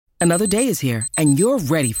Another day is here, and you're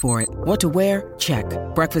ready for it. What to wear? Check.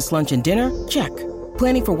 Breakfast, lunch, and dinner? Check.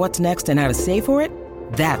 Planning for what's next and how to save for it?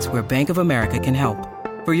 That's where Bank of America can help.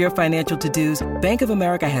 For your financial to-dos, Bank of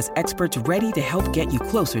America has experts ready to help get you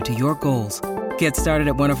closer to your goals. Get started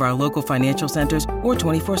at one of our local financial centers or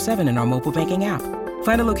 24/7 in our mobile banking app.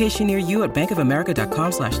 Find a location near you at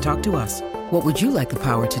bankofamerica.com/talktous. What would you like the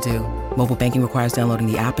power to do? Mobile banking requires downloading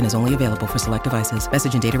the app and is only available for select devices.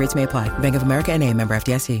 Message and data rates may apply. Bank of America N.A., member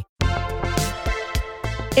FDIC.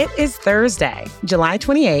 It is Thursday, July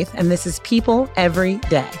 28th, and this is People Every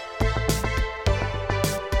Day.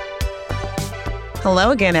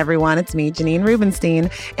 Hello again, everyone. It's me, Janine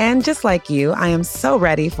Rubenstein. And just like you, I am so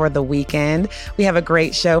ready for the weekend. We have a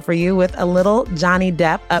great show for you with a little Johnny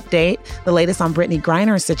Depp update, the latest on Brittany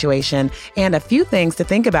Griner's situation, and a few things to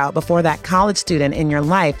think about before that college student in your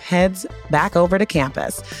life heads back over to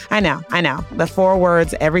campus. I know. The 4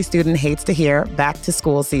 words every student hates to hear, back to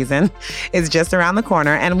school season, is just around the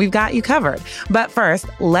corner, and we've got you covered. But first,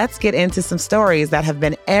 let's get into some stories that have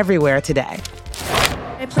been everywhere today.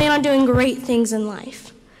 I plan on doing great things in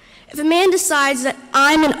life. If a man decides that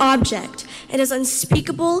I'm an object and does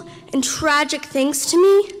unspeakable and tragic things to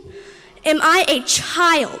me, am I a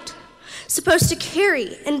child supposed to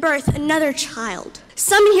carry and birth another child?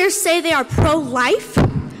 Some in here say they are pro-life.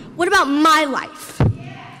 What about my life?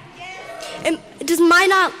 And does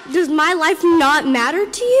my life not matter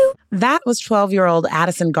to you? That was 12-year-old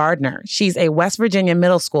Addison Gardner. She's a West Virginia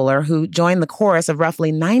middle schooler who joined the chorus of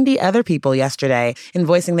roughly 90 other people yesterday in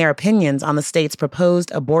voicing their opinions on the state's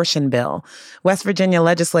proposed abortion bill. West Virginia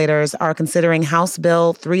legislators are considering House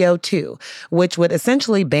Bill 302, which would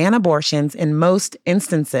essentially ban abortions in most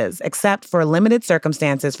instances, except for limited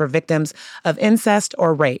circumstances for victims of incest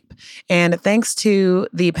or rape. And thanks to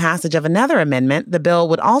the passage of another amendment, the bill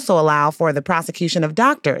would also allow for the prosecution of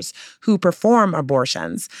doctors who perform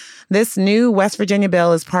abortions. This new West Virginia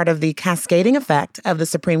bill is part of the cascading effect of the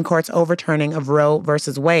Supreme Court's overturning of Roe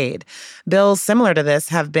versus Wade. Bills similar to this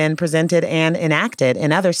have been presented and enacted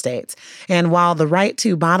in other states. And while the right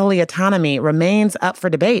to bodily autonomy remains up for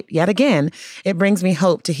debate yet again, it brings me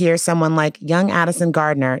hope to hear someone like young Addison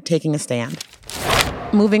Gardner taking a stand.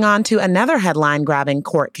 Moving on to another headline-grabbing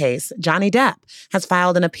court case, Johnny Depp has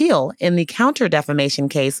filed an appeal in the counter-defamation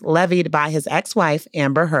case levied by his ex-wife,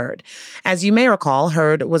 Amber Heard. As you may recall,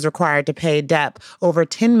 Heard was required to pay Depp over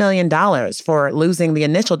 $10 million for losing the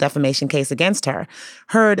initial defamation case against her.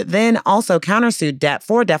 Heard then also countersued Depp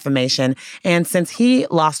for defamation, and since he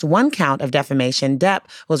lost one count of defamation, Depp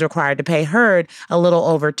was required to pay Heard a little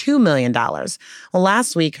over $2 million. Well,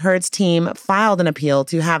 last week, Heard's team filed an appeal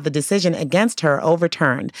to have the decision against her overturned.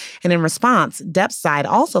 And in response, Depp's side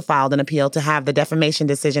also filed an appeal to have the defamation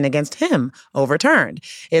decision against him overturned.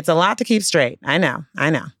 It's a lot to keep straight. I know.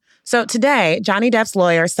 So today, Johnny Depp's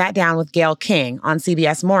lawyer sat down with Gayle King on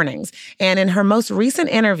CBS Mornings. And in her most recent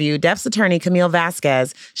interview, Depp's attorney, Camille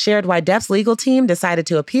Vasquez, shared why Depp's legal team decided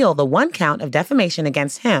to appeal the one count of defamation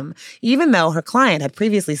against him, even though her client had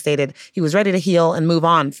previously stated he was ready to heal and move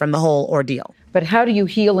on from the whole ordeal. But how do you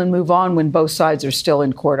heal and move on when both sides are still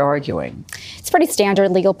in court arguing? It's pretty standard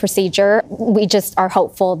legal procedure. We just are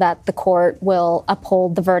hopeful that the court will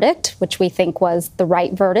uphold the verdict, which we think was the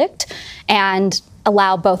right verdict, and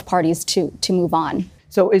allow both parties to move on.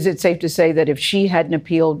 So is it safe to say that if she hadn't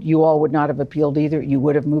appealed, you all would not have appealed either? You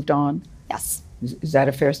would have moved on? Yes. Is that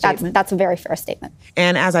a fair statement? That's a very fair statement.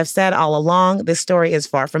 And as I've said all along, this story is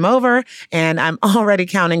far from over, and I'm already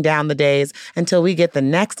counting down the days until we get the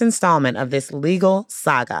next installment of this legal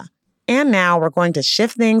saga. And now we're going to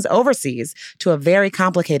shift things overseas to a very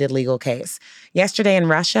complicated legal case. Yesterday in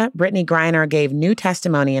Russia, Brittany Griner gave new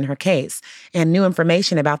testimony in her case, and new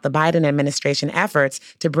information about the Biden administration efforts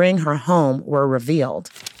to bring her home were revealed.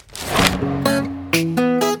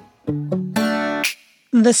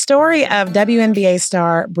 The story of WNBA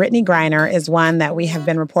star Brittany Griner is one that we have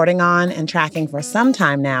been reporting on and tracking for some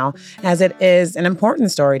time now, as it is an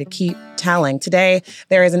important story to keep telling. Today,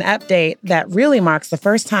 there is an update that really marks the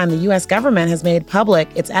first time the U.S. government has made public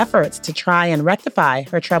its efforts to try and rectify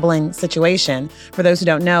her troubling situation. For those who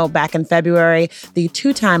don't know, back in February, the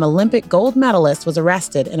 2-time Olympic gold medalist was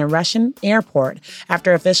arrested in a Russian airport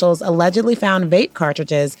after officials allegedly found vape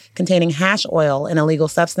cartridges containing hash oil, an illegal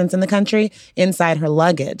substance in the country, inside her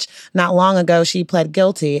luggage. Not long ago, she pled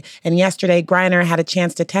guilty, and yesterday, Griner had a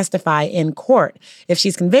chance to testify in court. If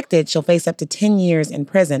she's convicted, she'll face up to 10 years in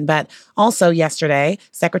prison. But also yesterday,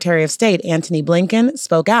 Secretary of State Antony Blinken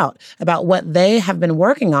spoke out about what they have been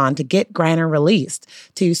working on to get Griner released.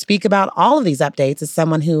 To speak about all of these updates is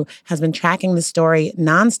someone who has been tracking the story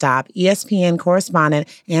nonstop, ESPN correspondent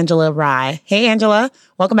Angela Rye. Hey, Angela.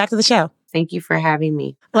 Welcome back to the show. Thank you for having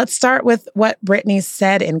me. Let's start with what Britney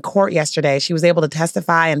said in court yesterday. She was able to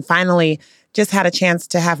testify and finally just had a chance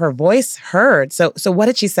to have her voice heard. So what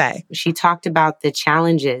did she say? She talked about the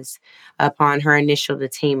challenges upon her initial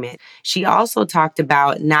detainment. She also talked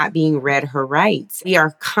about not being read her rights. We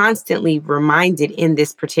are constantly reminded in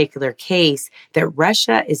this particular case that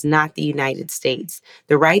Russia is not the United States.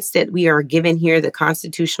 The rights that we are given here, the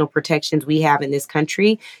constitutional protections we have in this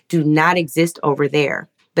country, do not exist over there.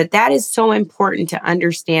 But that is so important to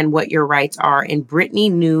understand what your rights are. And Britney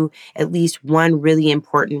knew at least one really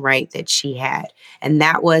important right that she had, and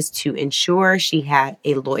that was to ensure she had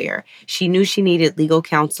a lawyer. She knew she needed legal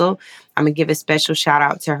counsel. I'm going to give a special shout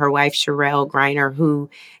out to her wife, Sherelle Griner, who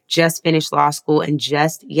just finished law school and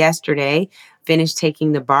just yesterday finished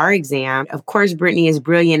taking the bar exam. Of course, Britney is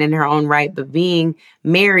brilliant in her own right, but being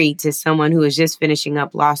married to someone who is just finishing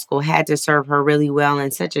up law school had to serve her really well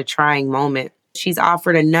in such a trying moment. She's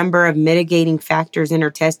offered a number of mitigating factors in her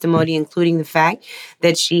testimony, including the fact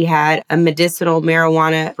that she had a medicinal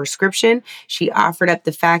marijuana prescription. She offered up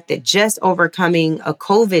the fact that just overcoming a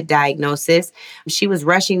COVID diagnosis, she was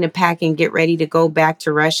rushing to pack and get ready to go back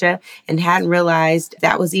to Russia and hadn't realized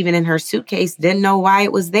that was even in her suitcase, didn't know why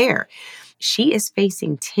it was there. She is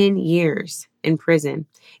facing 10 years in prison.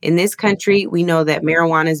 In this country, we know that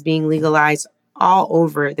marijuana is being legalized all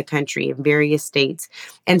over the country in various states.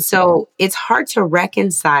 And so it's hard to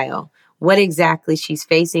reconcile what exactly she's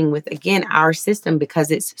facing with, again, our system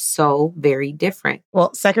because it's so very different.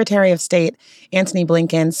 Well, Secretary of State Antony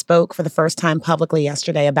Blinken spoke for the first time publicly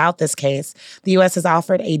yesterday about this case. The U.S. has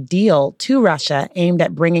offered a deal to Russia aimed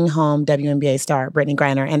at bringing home WNBA star Britney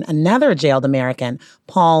Griner and another jailed American,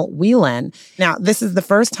 Paul Whelan. Now, this is the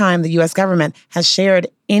first time the U.S. government has shared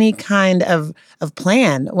any kind of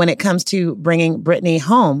plan when it comes to bringing Britney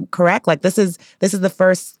home, correct? Like this is the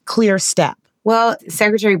first clear step. Well,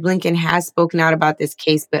 Secretary Blinken has spoken out about this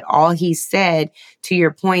case, but all he said, to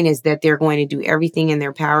your point, is that they're going to do everything in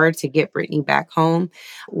their power to get Britney back home.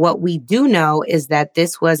 What we do know is that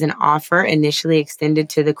this was an offer initially extended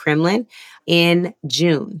to the Kremlin in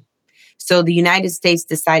June. So the United States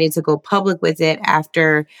decided to go public with it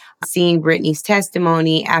after seeing Britney's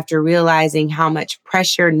testimony, after realizing how much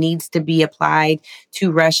pressure needs to be applied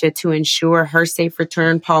to Russia to ensure her safe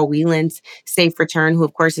return, Paul Whelan's safe return, who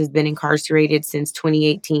of course has been incarcerated since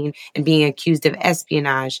 2018 and being accused of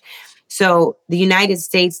espionage. So the United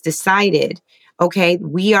States decided, okay,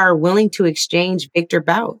 we are willing to exchange Victor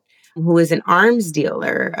Bout, who is an arms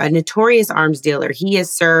dealer, a notorious arms dealer. He has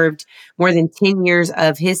served more than 10 years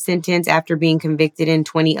of his sentence after being convicted in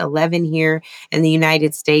 2011 here in the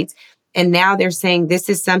United States. And now they're saying this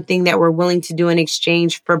is something that we're willing to do in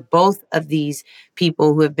exchange for both of these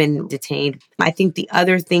people who have been detained. I think the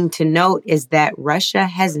other thing to note is that Russia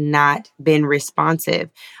has not been responsive.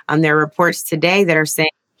 There are reports today that are saying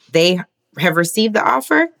they have received the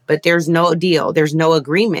offer, but there's no deal. There's no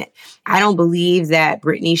agreement. I don't believe that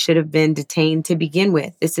Britney should have been detained to begin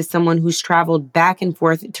with. This is someone who's traveled back and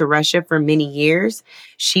forth to Russia for many years.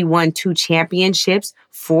 She won 2 championships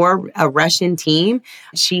for a Russian team.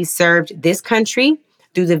 She served this country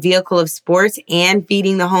through the vehicle of sports and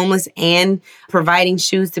feeding the homeless and providing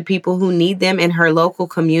shoes to people who need them in her local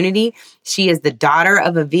community. She is the daughter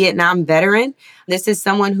of a Vietnam veteran. This is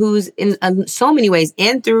someone who's in so many ways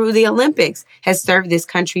and through the Olympics has served this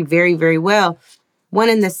country very, very well. One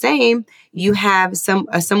and the same, you have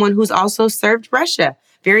someone who's also served Russia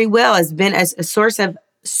very well, has been a source of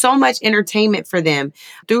so much entertainment for them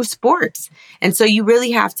through sports. And so you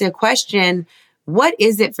really have to question, what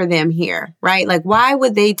is it for them here, right? Like, why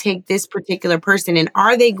would they take this particular person? And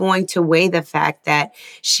are they going to weigh the fact that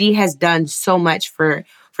she has done so much for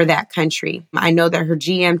that country? I know that her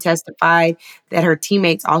GM testified, that her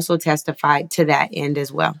teammates also testified to that end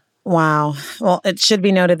as well. Wow. Well, it should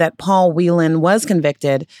be noted that Paul Whelan was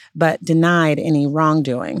convicted, but denied any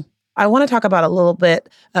wrongdoing. I want to talk about a little bit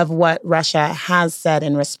of what Russia has said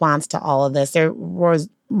in response to all of this. There was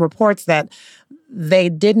reports that they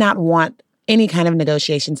did not want any kind of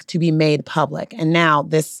negotiations to be made public. And now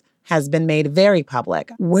this has been made very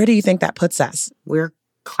public. Where do you think that puts us? We're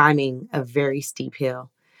climbing a very steep hill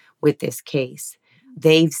with this case.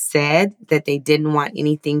 They've said that they didn't want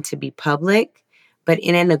anything to be public, but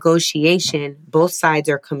in a negotiation, both sides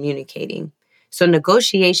are communicating. So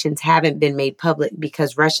negotiations haven't been made public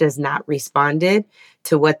because Russia has not responded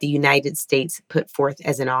to what the United States put forth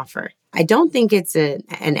as an offer. I don't think it's an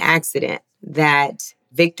accident that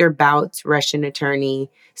Victor Bout's Russian attorney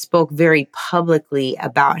spoke very publicly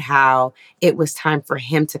about how it was time for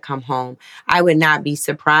him to come home. I would not be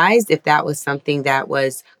surprised if that was something that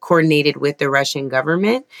was coordinated with the Russian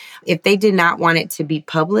government. If they did not want it to be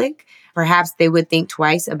public, perhaps they would think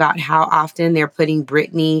twice about how often they're putting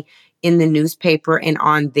Britney in the newspaper and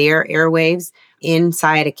on their airwaves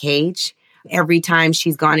inside a cage. Every time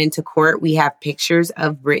she's gone into court, we have pictures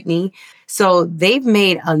of Britney. So they've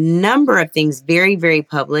made a number of things very, very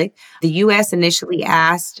public. The U.S. initially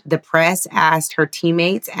asked, the press asked, her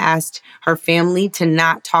teammates asked her family to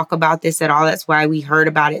not talk about this at all. That's why we heard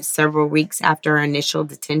about it several weeks after her initial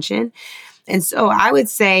detention. And so I would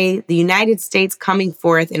say the United States coming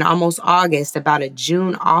forth in almost August about a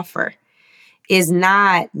June offer is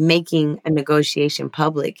not making a negotiation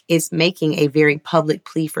public. It's making a very public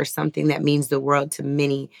plea for something that means the world to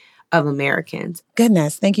many of Americans.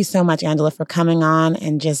 Goodness. Thank you so much, Angela, for coming on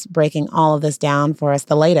and just breaking all of this down for us,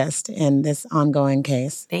 the latest in this ongoing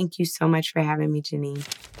case. Thank you so much for having me, Janine.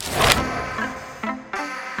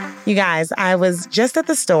 You guys, I was just at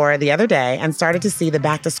the store the other day and started to see the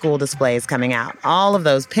back-to-school displays coming out. All of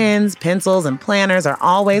those pens, pencils, and planners are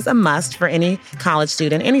always a must for any college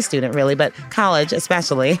student, any student really, but college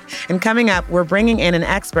especially. And coming up, we're bringing in an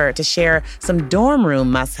expert to share some dorm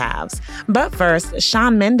room must-haves. But first,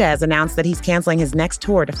 Shawn Mendes announced that he's canceling his next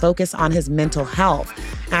tour to focus on his mental health.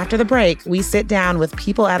 After the break, we sit down with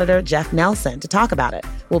People editor Jeff Nelson to talk about it.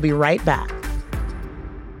 We'll be right back.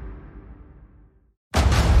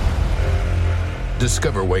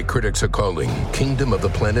 Discover why critics are calling Kingdom of the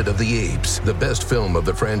Planet of the Apes the best film of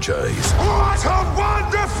the franchise. What a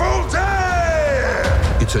wonderful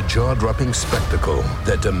day! It's a jaw-dropping spectacle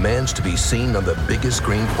that demands to be seen on the biggest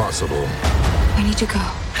screen possible. I need to go.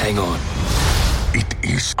 Hang on. It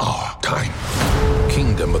is our time.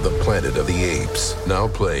 Kingdom of the Planet of the Apes. Now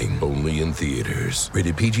playing only in theaters.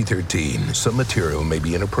 Rated PG-13. Some material may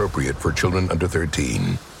be inappropriate for children under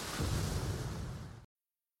 13.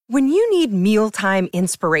 When you need mealtime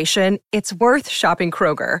inspiration, it's worth shopping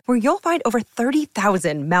Kroger, where you'll find over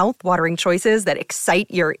 30,000 mouth-watering choices that excite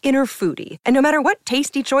your inner foodie. And no matter what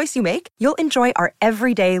tasty choice you make, you'll enjoy our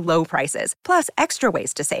everyday low prices, plus extra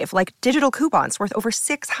ways to save, like digital coupons worth over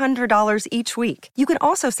 $600 each week. You can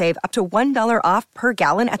also save up to $1 off per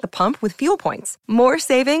gallon at the pump with fuel points. More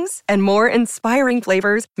savings and more inspiring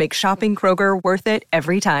flavors make shopping Kroger worth it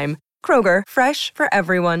every time. Kroger, fresh for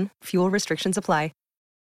everyone. Fuel restrictions apply.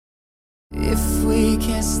 If we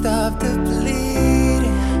can't stop the bleeding,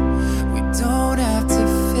 we don't have to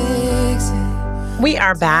fix it. We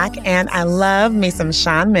are back, and I love me some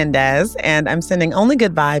Shawn Mendes, and I'm sending only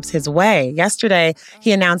good vibes his way. Yesterday,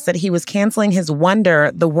 he announced that he was canceling his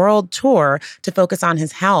Wonder, the world tour, to focus on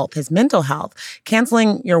his health, his mental health.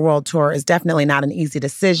 Canceling your world tour is definitely not an easy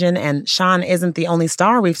decision, and Shawn isn't the only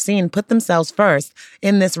star we've seen put themselves first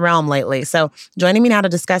in this realm lately. So joining me now to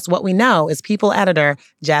discuss what we know is People editor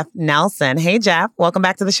Jeff Nelson. Hey, Jeff. Welcome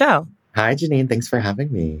back to the show. Hi, Janine. Thanks for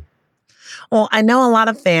having me. Well, I know a lot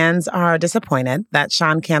of fans are disappointed that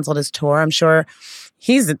Shawn canceled his tour. I'm sure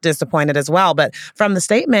he's disappointed as well. But from the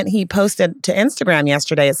statement he posted to Instagram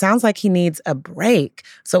yesterday, it sounds like he needs a break.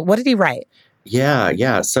 So what did he write?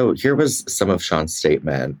 Yeah. So here was some of Shawn's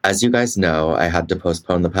statement. As you guys know, I had to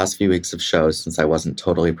postpone the past few weeks of shows since I wasn't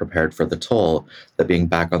totally prepared for the toll that being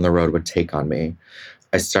back on the road would take on me.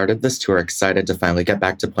 I started this tour excited to finally get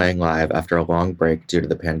back to playing live after a long break due to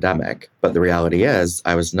the pandemic. But the reality is,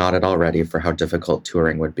 I was not at all ready for how difficult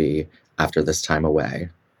touring would be after this time away.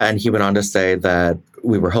 And he went on to say that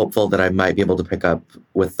we were hopeful that I might be able to pick up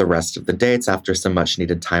with the rest of the dates after some much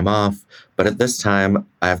needed time off. But at this time,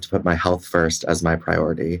 I have to put my health first as my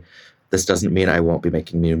priority. This doesn't mean I won't be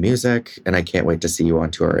making new music, and I can't wait to see you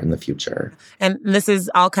on tour in the future. And this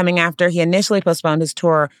is all coming after he initially postponed his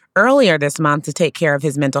tour earlier this month to take care of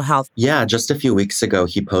his mental health. Yeah, just a few weeks ago,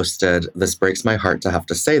 he posted, "This breaks my heart to have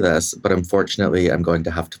to say this, but unfortunately, I'm going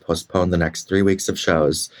to have to postpone the next 3 weeks of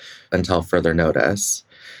shows until further notice."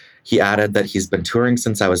 He added that he's been touring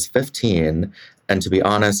since I was 15, and to be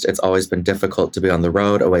honest, it's always been difficult to be on the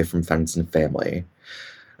road away from friends and family.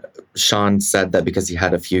 Shawn said that because he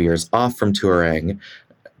had a few years off from touring,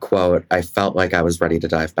 quote, "I felt like I was ready to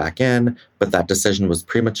dive back in, but that decision was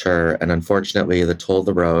premature, and unfortunately, the toll of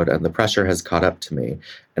the road and the pressure has caught up to me,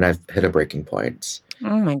 and I've hit a breaking point."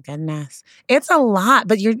 Oh my goodness. It's a lot,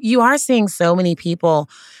 but you are seeing so many people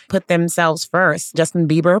put themselves first. Justin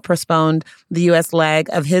Bieber postponed the U.S. leg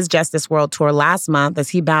of his Justice World Tour last month as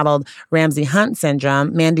he battled Ramsay Hunt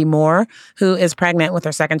syndrome. Mandy Moore, who is pregnant with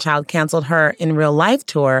her second child, canceled her In Real Life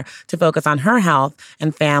tour to focus on her health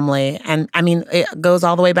and family. And I mean, it goes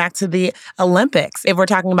all the way back to the Olympics. If we're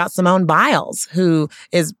talking about Simone Biles, who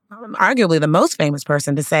is arguably the most famous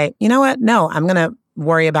person to say, you know what? No, I'm going to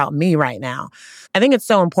worry about me right now. I think it's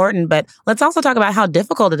so important, but let's also talk about how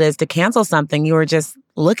difficult it is to cancel something you were just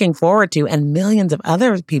looking forward to and millions of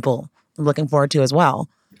other people looking forward to as well.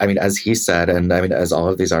 I mean, as he said, and I mean, as all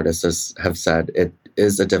of these artists have said, it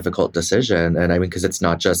is a difficult decision. And I mean, because it's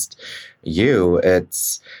not just you,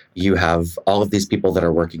 you have all of these people that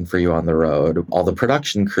are working for you on the road, all the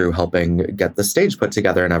production crew helping get the stage put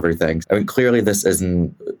together and everything. I mean, clearly this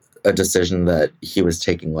isn't a decision that he was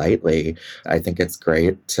taking lightly. I think it's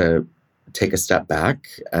great to take a step back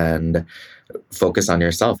and focus on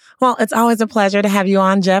yourself. Well, it's always a pleasure to have you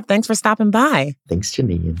on, Jeff. Thanks for stopping by. Thanks,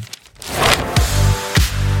 Janine.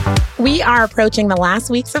 We are approaching the last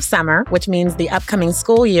weeks of summer, which means the upcoming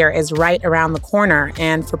school year is right around the corner.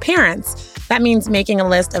 And for parents, that means making a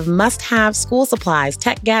list of must-have school supplies,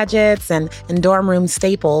 tech gadgets, and dorm room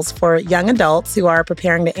staples for young adults who are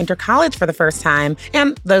preparing to enter college for the first time,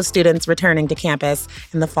 and those students returning to campus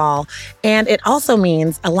in the fall. And it also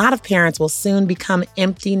means a lot of parents will soon become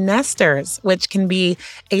empty nesters, which can be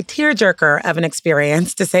a tearjerker of an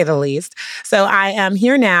experience, to say the least. So I am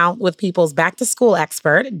here now with People's back-to-school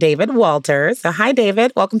expert, David Walters. So hi,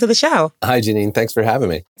 David. Welcome to the show. Hi, Janine. Thanks for having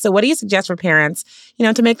me. So what do you suggest for parents,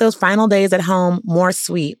 to make those final days at home more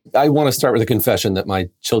sweet? I want to start with a confession that my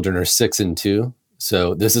children are 6 and 2.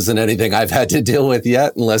 So this isn't anything I've had to deal with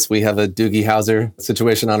yet, unless we have a Doogie Howser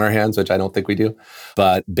situation on our hands, which I don't think we do.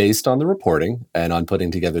 But based on the reporting and on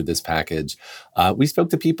putting together this package, we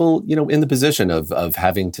spoke to people, in the position of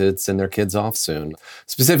having to send their kids off soon.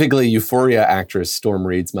 Specifically, Euphoria actress Storm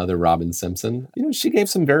Reid's mother, Robin Simpson. She gave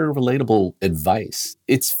some very relatable advice.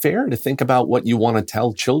 It's fair to think about what you want to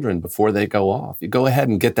tell children before they go off. You go ahead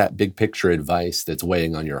and get that big picture advice that's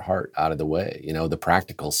weighing on your heart out of the way, the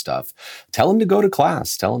practical stuff. Tell them to go to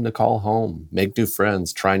class, tell them to call home, make new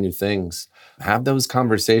friends, try new things, have those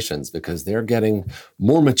conversations because they're getting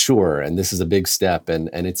more mature and this is a big step and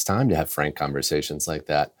it's time to have frank conversations like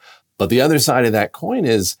that. But the other side of that coin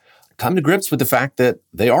is come to grips with the fact that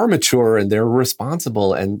they are mature and they're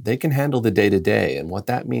responsible and they can handle the day-to-day. And what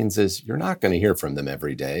that means is you're not going to hear from them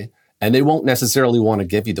every day. And they won't necessarily want to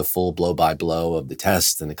give you the full blow-by-blow of the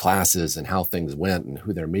tests and the classes and how things went and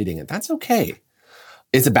who they're meeting. And that's okay.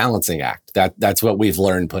 It's a balancing act. That's what we've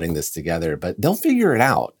learned putting this together, but they'll figure it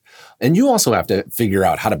out. And you also have to figure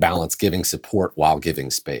out how to balance giving support while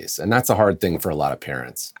giving space. And that's a hard thing for a lot of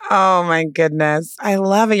parents. Oh my goodness. I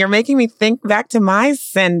love it. You're making me think back to my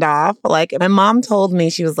send-off. Like my mom told me,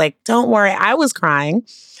 she was like, don't worry. I was crying.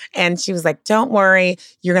 And she was like, don't worry.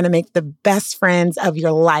 You're going to make the best friends of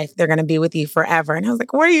your life. They're going to be with you forever. And I was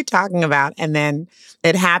like, what are you talking about? And then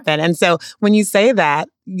it happened. And so when you say that,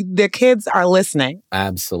 the kids are listening.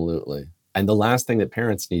 Absolutely. And the last thing that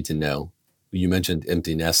parents need to know, you mentioned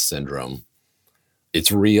empty nest syndrome.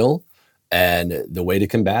 It's real. And the way to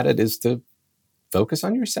combat it is to focus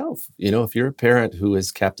on yourself. If you're a parent who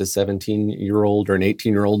has kept a 17-year-old or an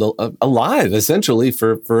 18-year-old alive, essentially,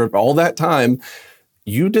 for all that time,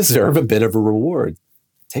 you deserve a bit of a reward.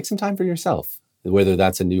 Take some time for yourself, whether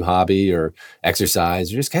that's a new hobby or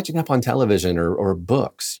exercise or just catching up on television or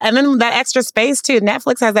books. And then that extra space, too.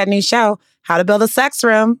 Netflix has that new show, How to Build a Sex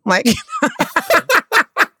Room.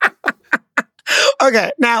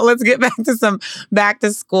 Okay, now let's get back to some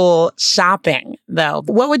back-to-school shopping, though.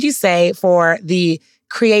 What would you say for the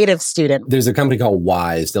creative student? There's a company called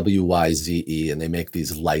Wyze, W-Y-Z-E, and they make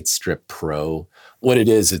these Light Strip Pro. What it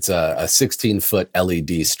is, it's a 16-foot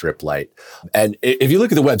LED strip light. And if you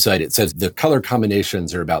look at the website, it says the color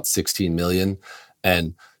combinations are about 16 million.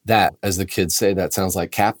 And that, as the kids say, that sounds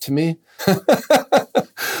like cap to me.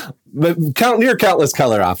 But near countless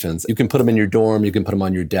color options. You can put them in your dorm. You can put them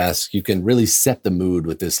on your desk. You can really set the mood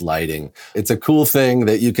with this lighting. It's a cool thing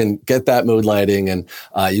that you can get that mood lighting and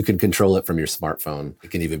you can control it from your smartphone.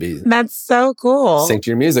 It can even be... That's so cool. Sync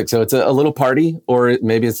to your music. So it's a little party or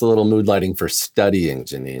maybe it's a little mood lighting for studying,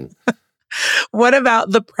 Janine. What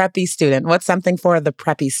about the preppy student? What's something for the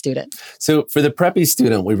preppy student? So for the preppy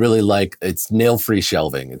student, we really like, it's nail-free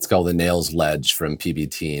shelving. It's called the Nails Ledge from PB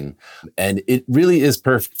Teen. And it really is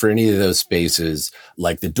perfect for any of those spaces,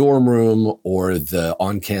 like the dorm room or the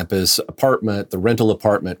on-campus apartment, the rental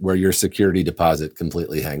apartment where your security deposit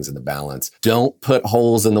completely hangs in the balance. Don't put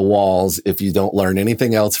holes in the walls if you don't learn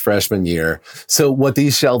anything else freshman year. So what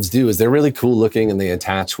these shelves do is they're really cool looking and they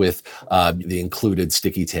attach with the included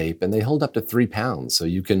sticky tape and they hold up to 3 pounds. So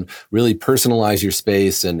you can really personalize your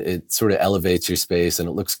space and it sort of elevates your space and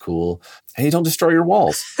it looks cool. And you don't destroy your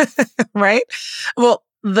walls. Right? Well,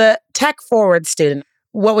 the tech forward student,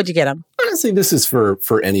 what would you get them? Honestly, this is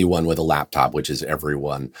for anyone with a laptop, which is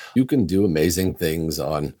everyone. You can do amazing things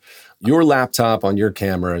on your laptop, on your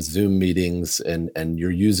camera, Zoom meetings, and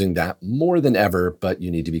you're using that more than ever, but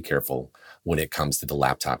you need to be careful. when it comes to the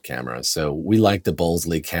laptop camera. So we like the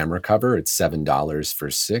Bolesley camera cover. It's $7 for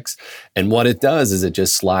 6. And what it does is it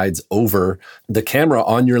just slides over the camera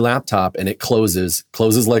on your laptop and it closes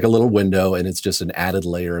like a little window. And it's just an added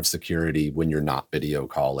layer of security when you're not video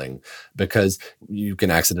calling, because you can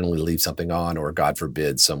accidentally leave something on, or God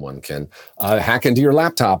forbid, someone can hack into your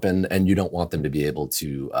laptop and you don't want them to be able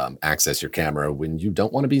to access your camera when you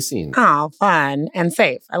don't want to be seen. Oh, fun and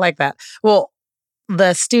safe. I like that. Well,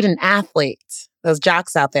 the student athletes, those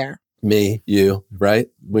jocks out there. Me, you, right?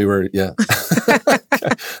 We were, yeah.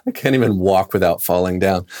 I can't even walk without falling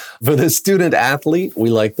down. For the student athlete, we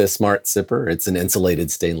like the Smart Sipper. It's an insulated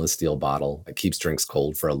stainless steel bottle. It keeps drinks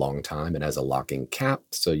cold for a long time. It has a locking cap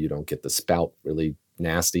so you don't get the spout really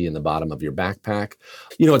nasty in the bottom of your backpack.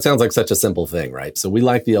 You know, it sounds like such a simple thing, right? So we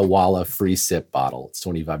like the Awala Free Sip bottle. It's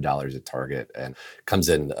 $25 at Target and comes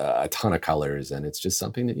in a ton of colors. And it's just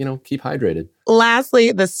something that, you know, keep hydrated.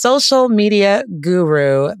 Lastly, the social media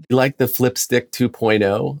guru. We like the Flip Stick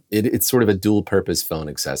 2.0. It's sort of a dual purpose phone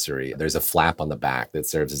accessory. There's a flap on the back that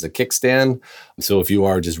serves as a kickstand. So if you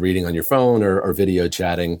are just reading on your phone or video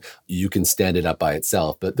chatting, you can stand it up by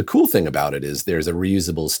itself. But the cool thing about it is there's a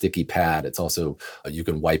reusable sticky pad. It's also, you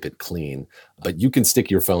can wipe it clean, but you can stick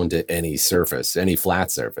your phone to any surface, any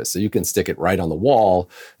flat surface. So you can stick it right on the wall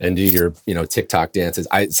and do your, you know, TikTok dances.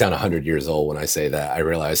 I sound 100 years old when I say that. I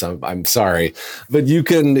realize I'm sorry, but you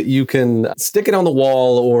can stick it on the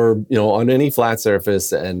wall or, you know, on any flat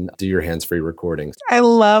surface and do your hands-free recordings. I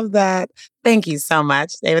love that. Thank you so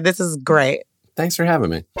much, David. This is great. Thanks for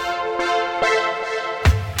having me.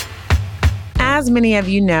 As many of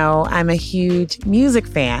you know, I'm a huge music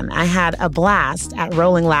fan. I had a blast at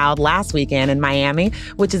Rolling Loud last weekend in Miami,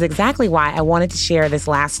 which is exactly why I wanted to share this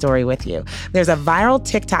last story with you. There's a viral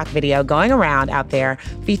TikTok video going around out there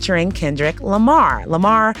featuring Kendrick Lamar.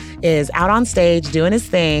 Lamar is out on stage doing his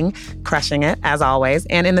thing, crushing it as always.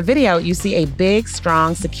 And in the video, you see a big,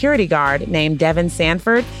 strong security guard named Devin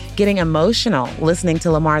Sanford getting emotional listening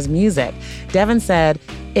to Lamar's music. Devin said,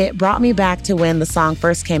 "It brought me back to when the song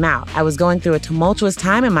first came out. I was going through a tumultuous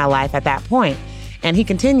time in my life at that point." And he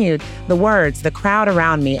continued, "The words, the crowd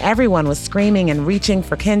around me, everyone was screaming and reaching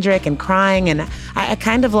for Kendrick and crying, and I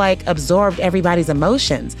kind of like absorbed everybody's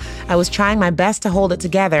emotions. I was trying my best to hold it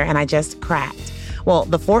together, and I just cracked." Well,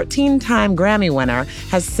 the 14-time Grammy winner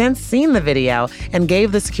has since seen the video and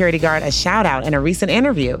gave the security guard a shout out in a recent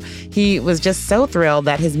interview. He was just so thrilled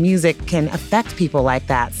that his music can affect people like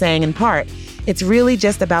that, saying in part, "It's really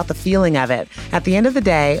just about the feeling of it. At the end of the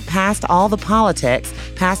day, past all the politics,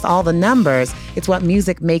 past all the numbers, it's what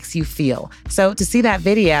music makes you feel." So to see that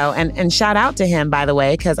video, and shout out to him, by the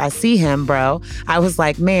way, because I see him, bro, I was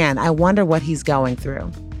like, man, I wonder what he's going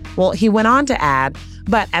through. Well, he went on to add,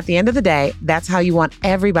 but at the end of the day, that's how you want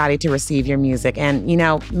everybody to receive your music and, you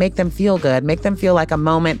know, make them feel good, make them feel like a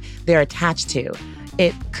moment they're attached to.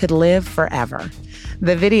 It could live forever.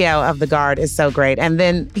 The video of the guard is so great. And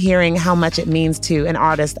then hearing how much it means to an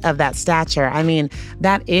artist of that stature. I mean,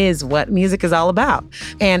 that is what music is all about.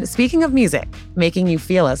 And speaking of music, making you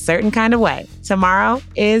feel a certain kind of way, tomorrow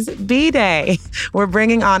is B-Day. We're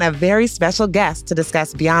bringing on a very special guest to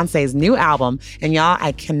discuss Beyonce's new album. And y'all,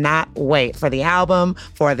 I cannot wait for the album,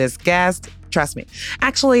 for this guest. Trust me.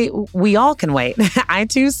 Actually, we all can wait. I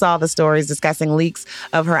too saw the stories discussing leaks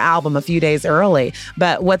of her album a few days early.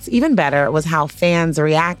 But what's even better was how fans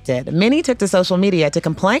reacted. Many took to social media to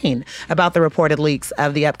complain about the reported leaks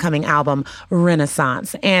of the upcoming album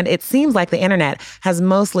Renaissance. And it seems like the internet has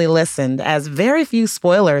mostly listened, as very few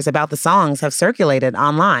spoilers about the songs have circulated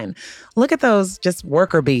online. Look at those just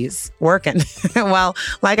worker bees working. Well,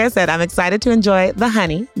 like I said, I'm excited to enjoy the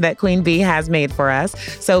honey that Queen Bee has made for us.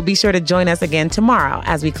 So be sure to join us again tomorrow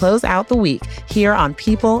as we close out the week here on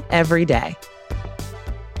People Every Day.